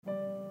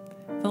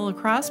the La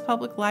Crosse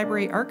Public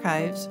Library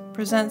Archives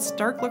presents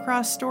Dark La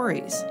Crosse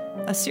Stories,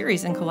 a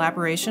series in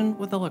collaboration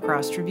with the La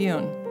Crosse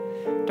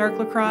Tribune. Dark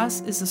La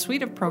Crosse is a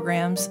suite of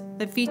programs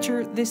that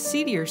feature the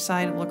seedier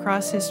side of La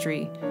Crosse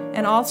history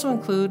and also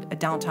include a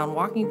downtown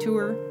walking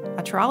tour,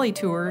 a trolley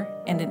tour,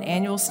 and an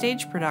annual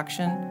stage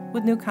production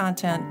with new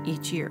content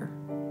each year.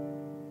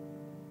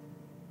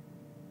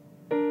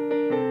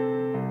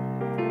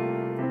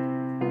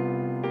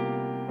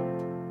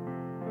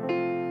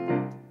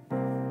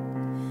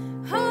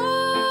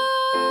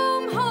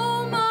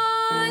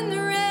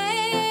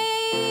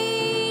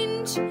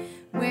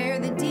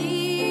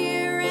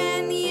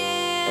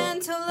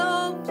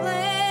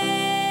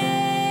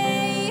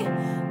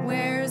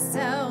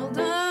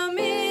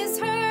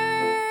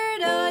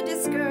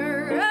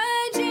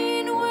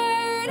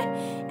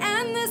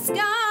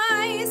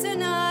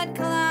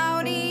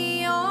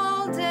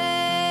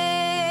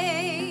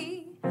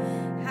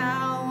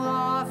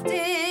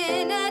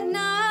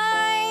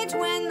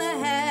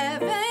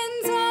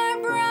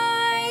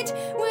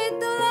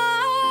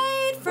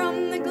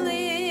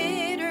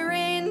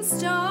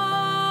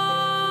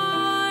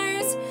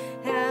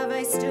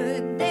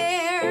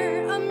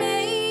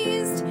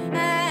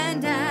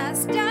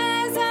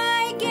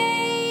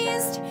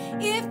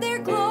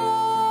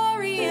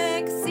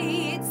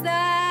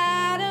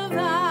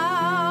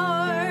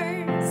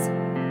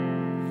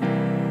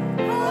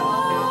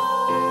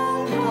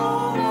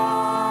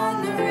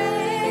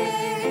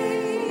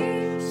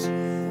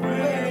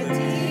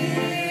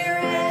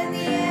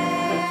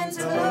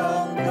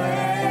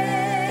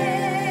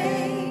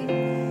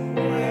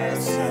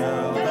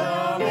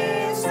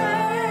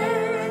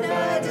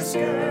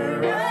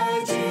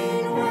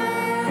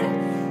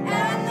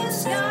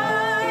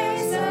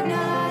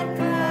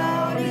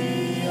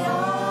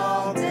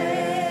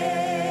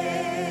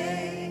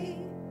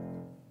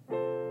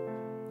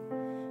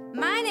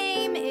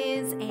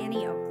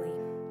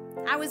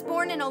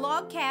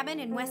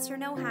 In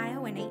Western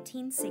Ohio in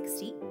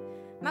 1860.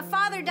 My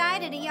father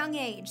died at a young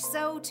age,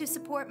 so to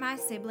support my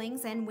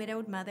siblings and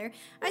widowed mother,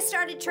 I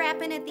started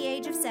trapping at the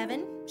age of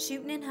 7,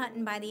 shooting and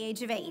hunting by the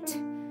age of 8.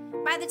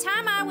 By the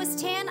time I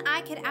was 10,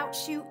 I could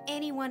outshoot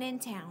anyone in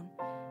town.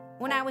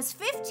 When I was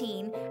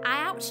 15,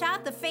 I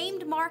outshot the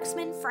famed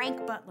marksman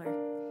Frank Butler.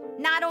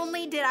 Not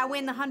only did I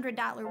win the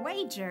 $100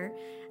 wager,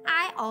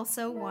 I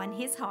also won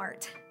his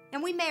heart,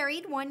 and we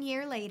married 1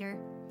 year later.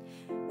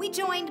 We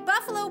joined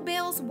Buffalo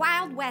Bill's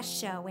Wild West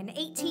show in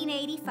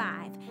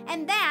 1885,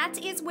 and that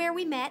is where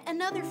we met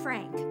another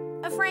Frank.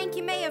 A Frank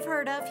you may have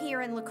heard of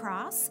here in La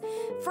Crosse,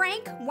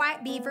 Frank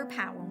White Beaver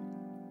Powell.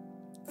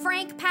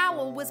 Frank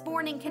Powell was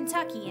born in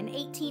Kentucky in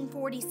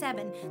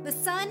 1847, the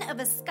son of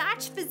a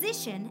Scotch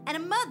physician and a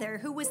mother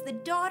who was the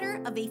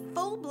daughter of a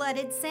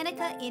full-blooded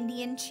Seneca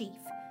Indian chief.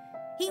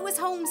 He was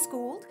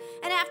homeschooled,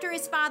 and after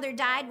his father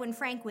died when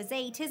Frank was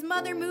 8, his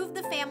mother moved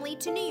the family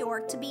to New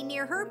York to be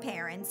near her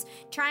parents,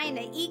 trying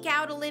to eke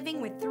out a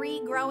living with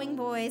 3 growing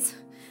boys.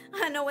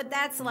 I know what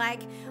that's like.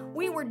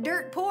 We were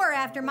dirt poor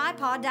after my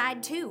pa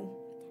died, too.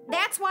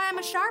 That's why I'm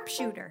a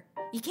sharpshooter.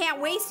 You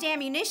can't waste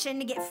ammunition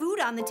to get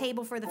food on the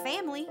table for the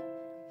family.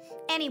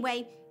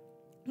 Anyway,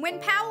 when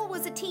Powell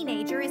was a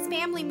teenager, his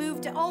family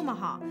moved to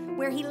Omaha,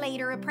 where he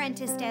later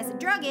apprenticed as a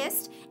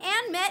druggist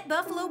and met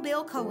Buffalo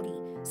Bill Cody,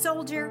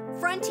 soldier,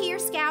 frontier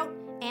scout,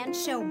 and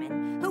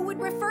showman, who would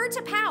refer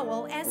to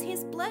Powell as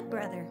his blood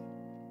brother.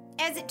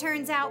 As it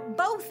turns out,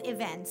 both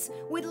events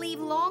would leave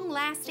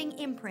long-lasting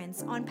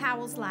imprints on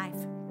Powell's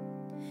life.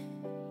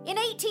 In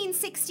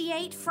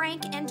 1868,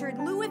 Frank entered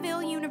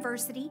Louisville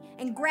University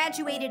and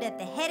graduated at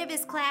the head of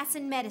his class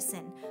in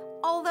medicine,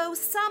 although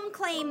some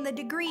claim the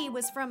degree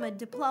was from a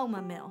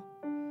diploma mill.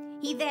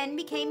 He then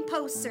became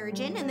post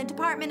surgeon in the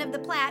Department of the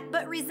Platte,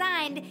 but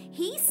resigned,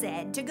 he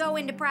said, to go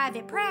into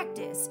private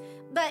practice.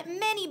 But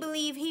many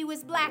believe he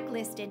was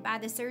blacklisted by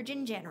the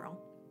Surgeon General.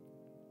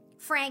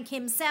 Frank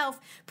himself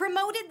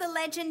promoted the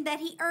legend that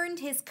he earned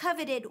his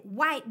coveted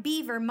White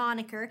Beaver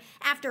moniker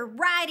after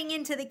riding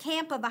into the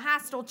camp of a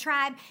hostile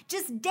tribe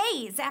just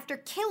days after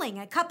killing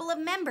a couple of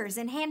members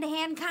in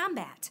hand-to-hand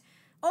combat.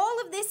 All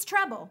of this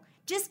trouble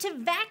just to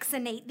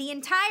vaccinate the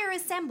entire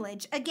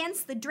assemblage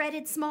against the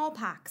dreaded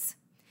smallpox.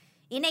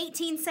 In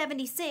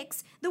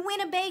 1876, the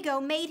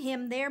Winnebago made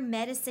him their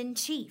medicine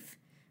chief.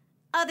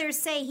 Others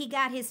say he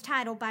got his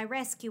title by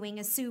rescuing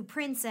a Sioux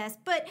princess,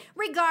 but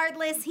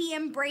regardless, he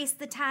embraced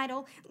the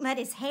title, let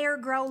his hair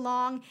grow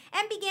long,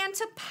 and began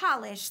to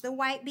polish the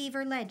White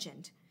Beaver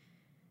legend.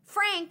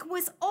 Frank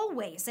was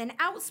always an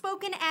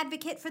outspoken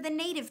advocate for the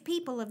native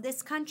people of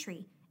this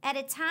country, at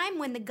a time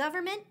when the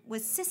government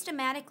was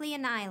systematically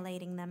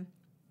annihilating them.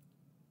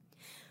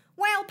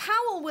 While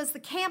Powell was the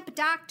camp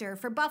doctor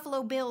for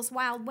Buffalo Bill's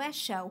Wild West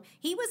show,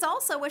 he was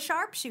also a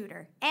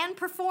sharpshooter and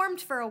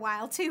performed for a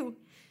while, too.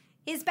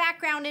 His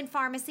background in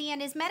pharmacy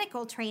and his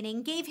medical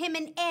training gave him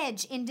an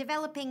edge in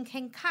developing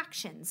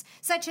concoctions,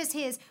 such as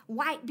his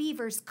White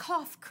Beaver's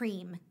cough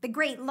cream, the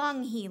great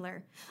lung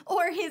healer,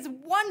 or his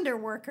Wonder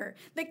Worker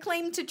that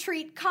claimed to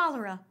treat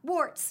cholera,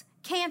 warts,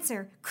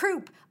 cancer,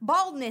 croup,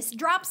 baldness,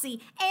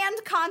 dropsy,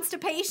 and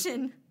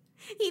constipation.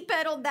 He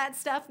peddled that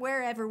stuff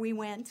wherever we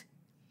went.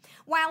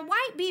 While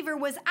White Beaver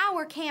was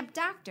our camp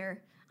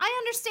doctor, I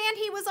understand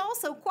he was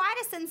also quite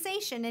a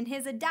sensation in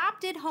his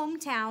adopted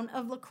hometown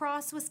of La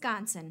Crosse,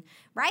 Wisconsin,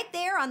 right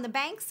there on the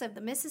banks of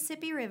the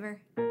Mississippi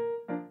River.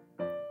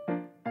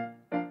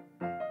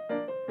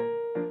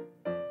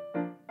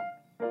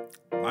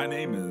 My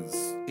name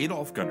is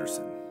Adolf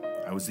Gunderson.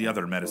 I was the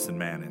other medicine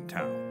man in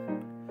town.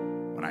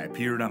 When I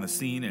appeared on the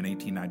scene in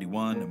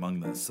 1891, among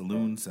the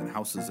saloons and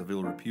houses of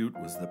ill repute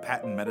was the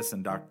patent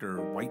medicine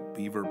doctor White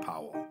Beaver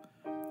Powell,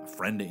 a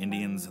friend to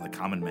Indians and the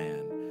common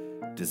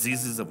man,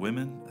 diseases of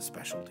women a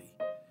specialty.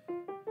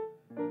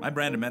 My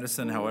brand of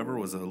medicine, however,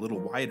 was a little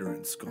wider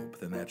in scope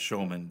than that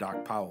showman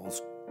Doc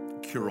Powell's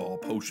cure-all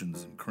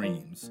potions and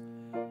creams.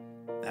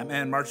 That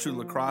man marched through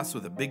La Crosse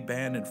with a big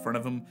band in front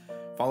of him,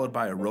 followed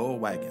by a row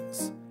of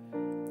wagons.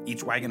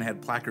 Each wagon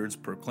had placards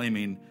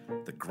proclaiming,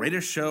 "The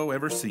greatest show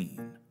ever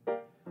seen."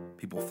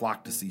 People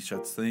flocked to see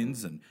such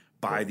things and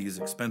buy these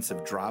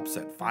expensive drops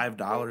at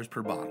 $5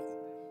 per bottle.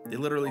 They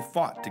literally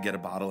fought to get a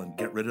bottle and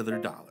get rid of their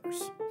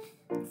dollars.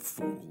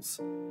 Fools.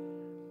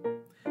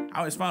 I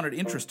always found it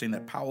interesting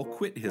that Powell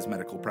quit his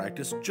medical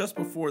practice just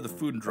before the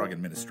Food and Drug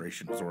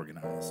Administration was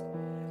organized.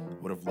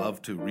 Would have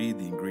loved to read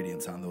the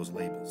ingredients on those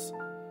labels.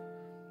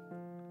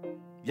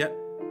 Yet,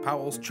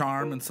 Powell's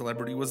charm and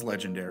celebrity was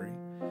legendary.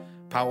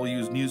 Powell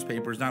used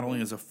newspapers not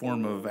only as a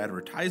form of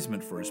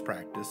advertisement for his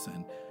practice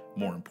and,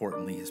 more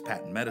importantly, his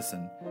patent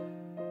medicine,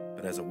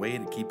 but as a way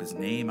to keep his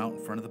name out in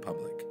front of the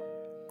public.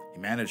 He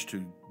managed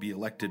to be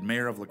elected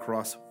mayor of La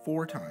Crosse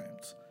 4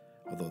 times,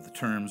 although the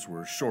terms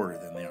were shorter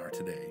than they are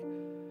today.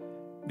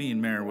 Being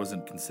mayor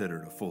wasn't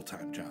considered a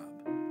full-time job.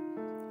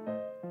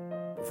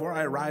 Before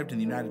I arrived in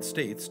the United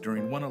States,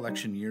 during one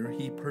election year,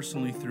 he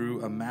personally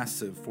threw a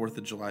massive 4th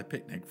of July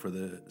picnic for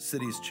the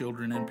city's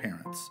children and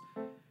parents.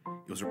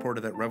 It was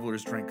reported that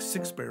revelers drank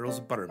 6 barrels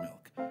of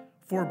buttermilk,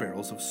 4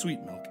 barrels of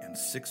sweet milk, and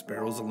 6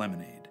 barrels of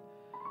lemonade.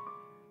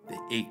 They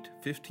ate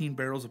 15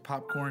 barrels of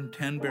popcorn,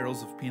 10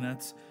 barrels of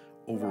peanuts,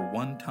 over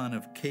 1 ton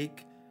of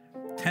cake,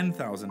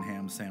 10,000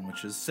 ham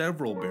sandwiches,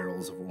 several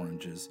barrels of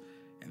oranges,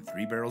 and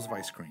 3 barrels of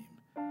ice cream,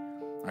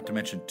 not to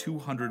mention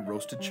 200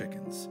 roasted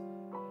chickens.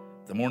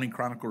 The Morning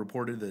Chronicle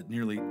reported that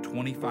nearly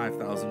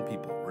 25,000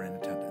 people were in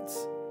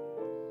attendance.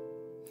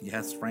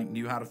 Yes, Frank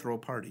knew how to throw a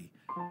party.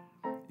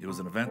 It was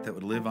an event that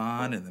would live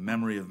on in the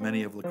memory of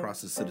many of La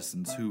Crosse's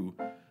citizens who,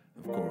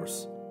 of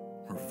course,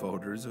 were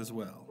voters as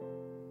well.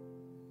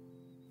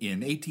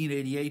 In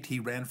 1888, he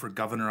ran for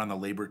governor on the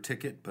Labor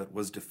ticket, but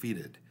was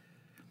defeated.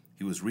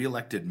 He was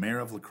re-elected mayor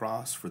of La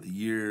Crosse for the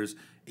years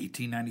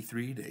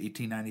 1893 to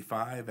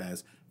 1895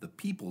 as the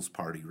People's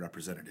Party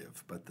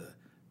representative, but the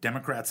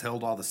Democrats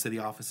held all the city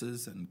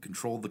offices and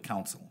controlled the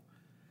council.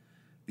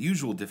 The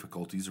usual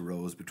difficulties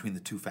arose between the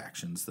two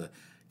factions, the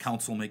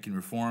council making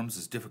reforms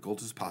as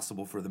difficult as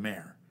possible for the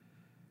mayor.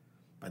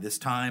 By this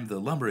time, the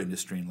lumber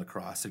industry in La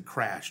Crosse had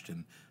crashed,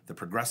 and the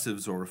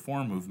progressives or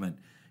reform movement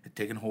had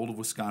taken hold of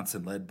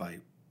Wisconsin, led by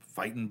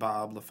Fightin'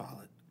 Bob La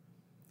Follette.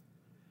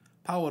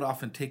 Powell would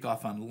often take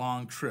off on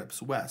long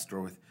trips west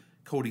or with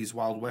Cody's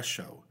Wild West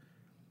show.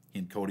 He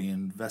and Cody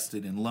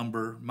invested in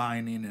lumber,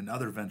 mining, and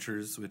other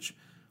ventures which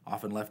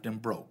often left him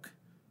broke.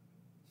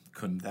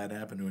 Couldn't that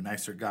happen to a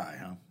nicer guy,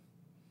 huh?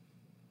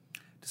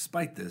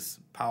 Despite this,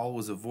 Powell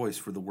was a voice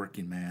for the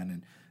working man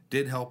and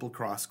did help La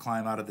Crosse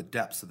climb out of the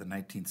depths of the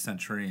 19th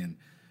century and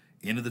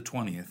into the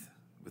 20th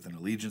with an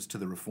allegiance to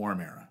the Reform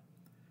era.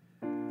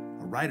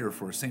 A writer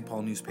for a St.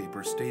 Paul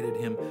newspaper stated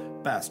him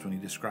best when he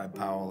described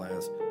Powell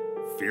as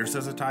fierce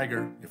as a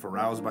tiger if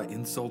aroused by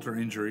insult or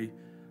injury,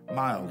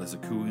 mild as a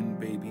cooing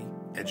baby,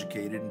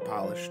 educated and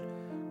polished,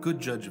 good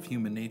judge of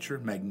human nature,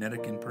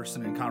 magnetic in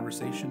person and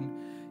conversation.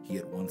 He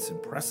at once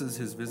impresses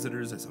his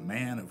visitors as a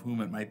man of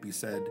whom it might be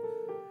said,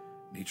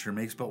 nature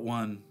makes but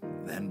one,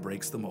 then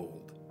breaks the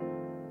mold.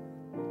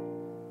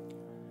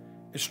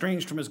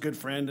 Estranged from his good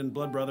friend and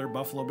blood brother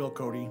Buffalo Bill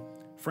Cody,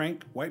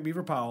 Frank White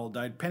Beaver Powell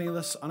died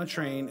penniless on a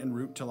train en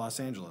route to Los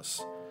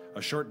Angeles,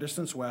 a short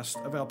distance west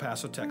of El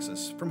Paso,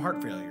 Texas, from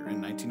heart failure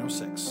in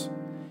 1906.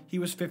 He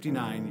was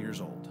 59 years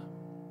old.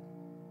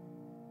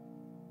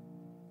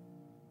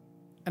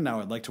 And now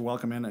I'd like to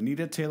welcome in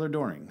Anita Taylor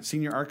Doring,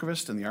 Senior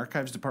Archivist and the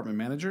Archives Department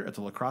Manager at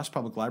the La Crosse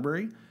Public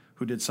Library,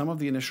 who did some of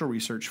the initial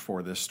research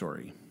for this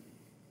story.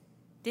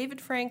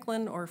 David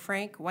Franklin, or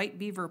Frank White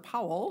Beaver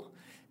Powell,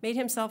 made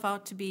himself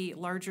out to be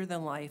larger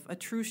than life, a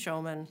true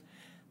showman.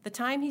 The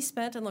time he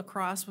spent in La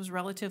Crosse was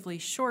relatively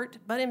short,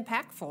 but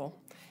impactful.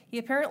 He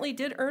apparently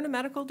did earn a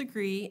medical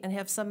degree and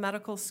have some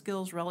medical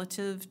skills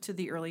relative to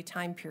the early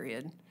time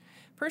period.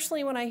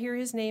 Personally, when I hear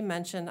his name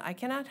mentioned, I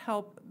cannot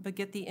help but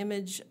get the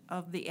image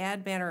of the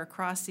ad banner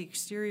across the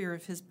exterior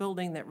of his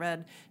building that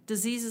read,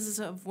 "Diseases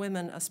of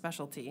Women, a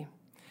Specialty."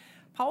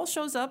 Powell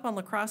shows up on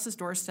La Crosse's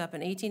doorstep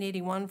in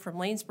 1881 from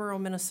Lanesboro,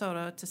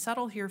 Minnesota, to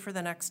settle here for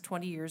the next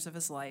 20 years of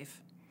his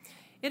life.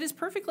 It is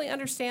perfectly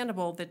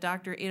understandable that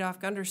Dr. Adolf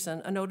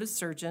Gunderson, a noted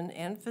surgeon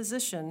and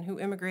physician who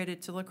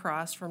immigrated to La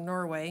Crosse from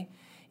Norway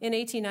in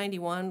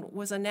 1891,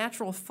 was a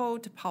natural foe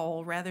to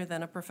Powell rather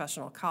than a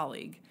professional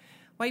colleague.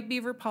 White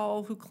Beaver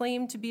Powell, who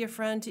claimed to be a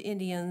friend to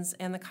Indians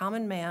and the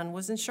common man,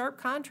 was in sharp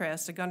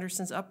contrast to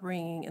Gunderson's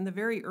upbringing in the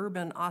very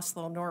urban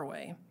Oslo,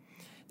 Norway.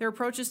 Their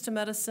approaches to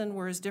medicine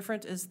were as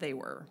different as they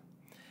were.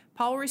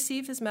 Powell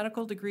received his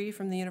medical degree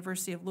from the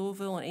University of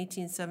Louisville in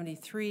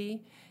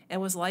 1873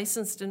 and was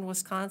licensed in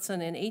Wisconsin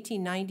in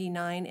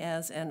 1899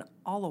 as an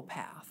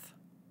allopath.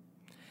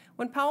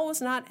 When Powell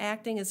was not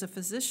acting as a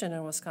physician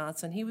in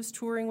Wisconsin, he was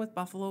touring with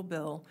Buffalo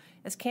Bill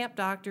as camp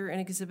doctor and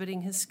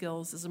exhibiting his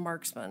skills as a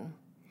marksman.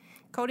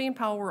 Cody and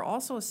Powell were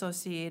also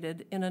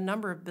associated in a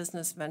number of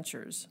business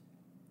ventures.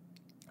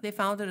 They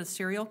founded a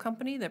cereal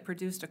company that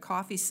produced a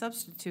coffee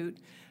substitute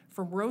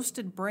from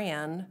roasted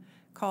bran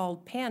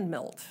called pan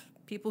milt.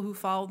 People who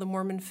followed the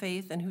Mormon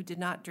faith and who did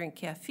not drink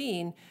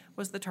caffeine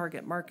was the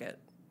target market.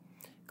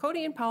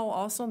 Cody and Powell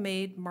also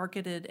made,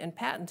 marketed, and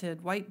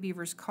patented White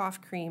Beaver's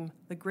cough cream,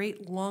 the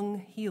Great Lung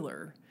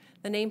Healer.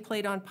 The name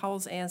played on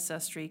Powell's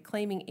ancestry,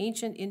 claiming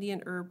ancient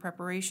Indian herb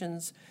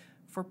preparations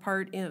for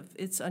part of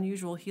its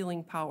unusual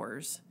healing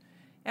powers.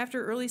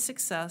 After early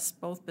success,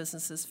 both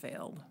businesses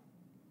failed.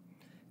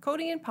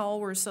 Cody and Powell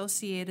were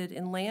associated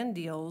in land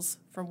deals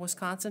from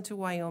Wisconsin to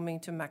Wyoming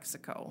to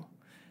Mexico.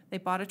 They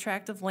bought a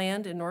tract of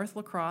land in North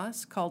La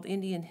Crosse called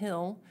Indian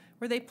Hill,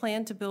 where they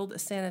planned to build a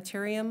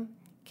sanitarium,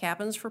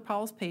 cabins for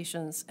Powell's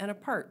patients, and a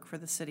park for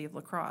the city of La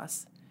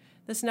Crosse.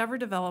 This never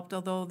developed,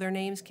 although their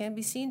names can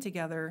be seen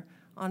together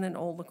on an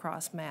old La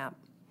Crosse map.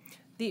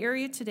 The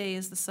area today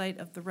is the site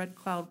of the Red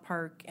Cloud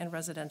Park and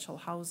residential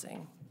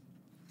housing.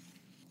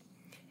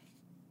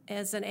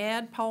 As an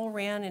ad Powell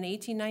ran in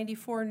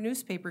 1894,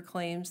 newspaper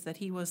claims that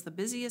he was the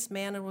busiest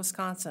man in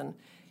Wisconsin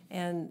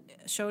and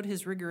showed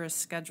his rigorous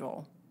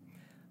schedule.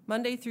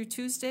 Monday through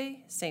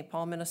Tuesday, St.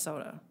 Paul,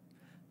 Minnesota.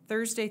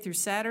 Thursday through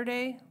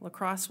Saturday, La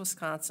Crosse,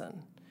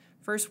 Wisconsin.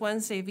 First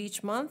Wednesday of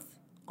each month,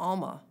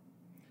 Alma.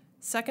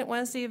 Second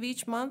Wednesday of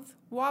each month,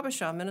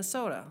 Wabasha,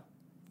 Minnesota.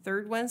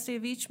 Third Wednesday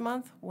of each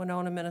month,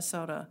 Winona,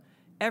 Minnesota.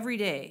 Every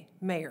day,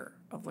 mayor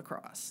of La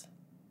Crosse.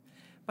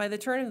 By the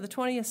turn of the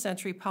 20th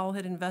century, Powell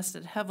had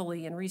invested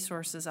heavily in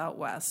resources out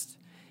west.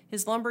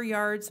 His lumber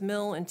yards,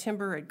 mill, and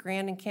timber at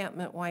Grand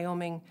Encampment,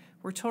 Wyoming,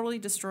 were totally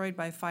destroyed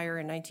by fire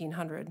in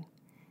 1900.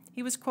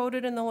 He was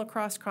quoted in the La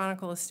Crosse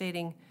Chronicle as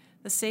stating,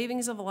 "The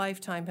savings of a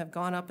lifetime have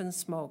gone up in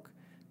smoke,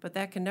 but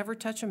that can never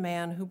touch a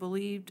man who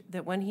believed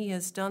that when he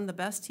has done the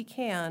best he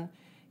can,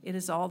 it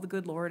is all the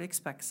good Lord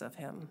expects of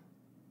him."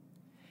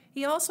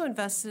 He also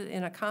invested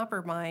in a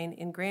copper mine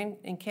in Grand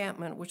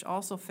Encampment, which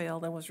also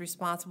failed and was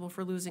responsible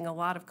for losing a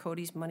lot of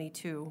Cody's money,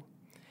 too.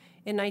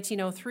 In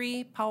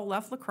 1903, Powell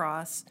left La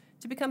Crosse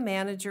to become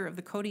manager of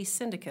the Cody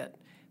Syndicate,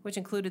 which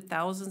included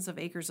thousands of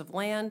acres of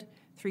land,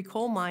 3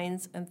 coal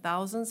mines, and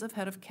thousands of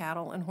head of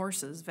cattle and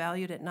horses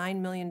valued at $9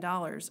 million,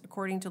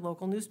 according to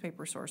local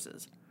newspaper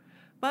sources.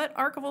 But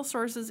archival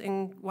sources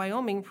in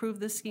Wyoming proved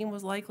this scheme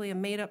was likely a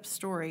made-up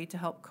story to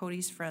help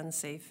Cody's friends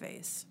save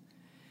face.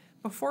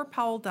 Before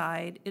Powell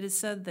died, it is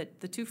said that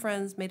the two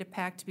friends made a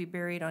pact to be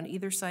buried on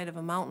either side of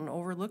a mountain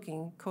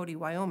overlooking Cody,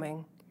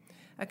 Wyoming.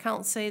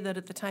 Accounts say that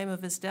at the time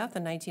of his death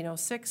in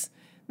 1906,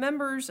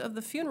 members of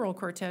the funeral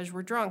cortege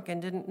were drunk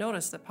and didn't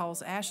notice that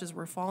Powell's ashes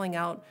were falling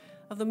out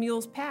of the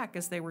mule's pack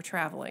as they were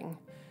traveling.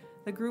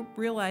 The group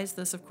realized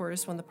this, of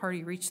course, when the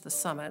party reached the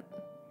summit.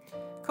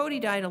 Cody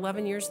died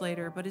 11 years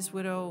later, but his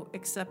widow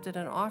accepted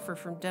an offer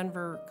from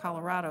Denver,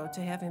 Colorado,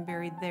 to have him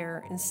buried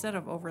there instead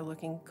of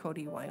overlooking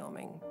Cody,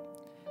 Wyoming.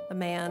 The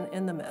man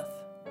and the myth.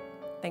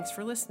 Thanks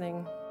for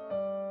listening.